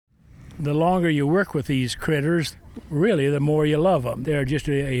The longer you work with these critters, really, the more you love them. They're just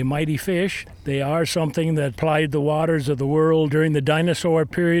a mighty fish. They are something that plied the waters of the world during the dinosaur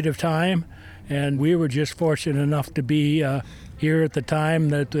period of time, and we were just fortunate enough to be here at the time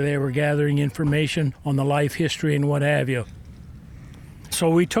that they were gathering information on the life history and what have you. So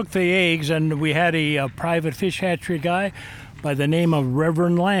we took the eggs, and we had a private fish hatchery guy by the name of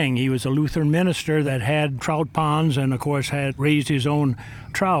Reverend Lang. He was a Lutheran minister that had trout ponds and, of course, had raised his own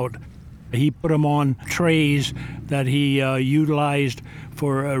trout. He put them on trays that he utilized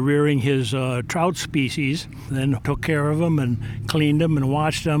for rearing his trout species, then took care of them and cleaned them and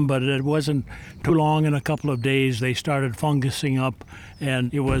watched them, but it wasn't too long. In a couple of days, they started fungusing up,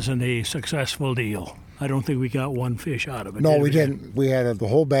 and it wasn't a successful deal. I don't think we got one fish out of it. No, we didn't. We had the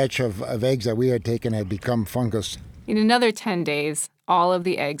whole batch of eggs that we had taken had become fungus. In another 10 days, all of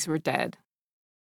the eggs were dead.